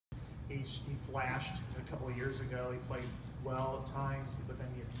he flashed a couple of years ago. He played well at times, but then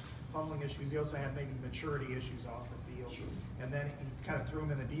he had fumbling issues. He also had maybe maturity issues off the field. Sure. And then he kind of threw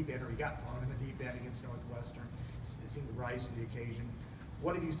him in the deep end, or he got thrown in the deep end against Northwestern. It seemed to rise to the occasion.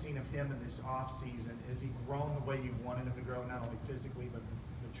 What have you seen of him in this off season? Has he grown the way you wanted him to grow, not only physically but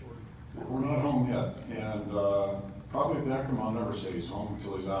maturity? We're not home yet, and probably with Akrum, I'll never say he's home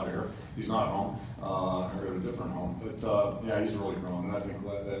until he's out of here. He's not home, or at a different home. But yeah, he's really grown, and I think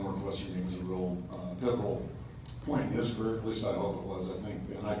that Northwestern game was a real pivotal point in his career. At least I hope it was. I think,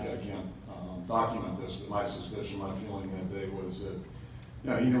 and I can't document this, but my suspicion, my feeling that day was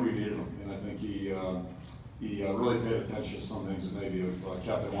that, he knew we needed him, and I think he really paid attention to some things that maybe have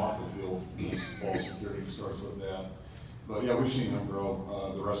kept him off the field. His ball security starts with that. But yeah, we've seen him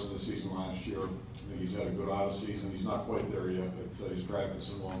grow the rest of the season last year. I think he's had a good out season. He's not quite there yet, but he's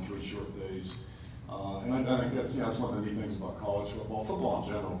practicing on 3 short days. And I think that's one of the neat things about college football, football in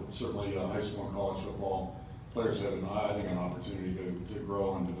general, but certainly high school and college football. Players have, I think, an opportunity to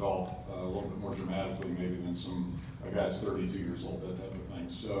grow and develop a little bit more dramatically maybe than a guy that's 32 years old, that type of thing.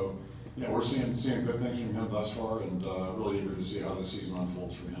 So, we're seeing good things from him thus far, and really eager to see how the season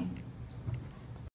unfolds for him.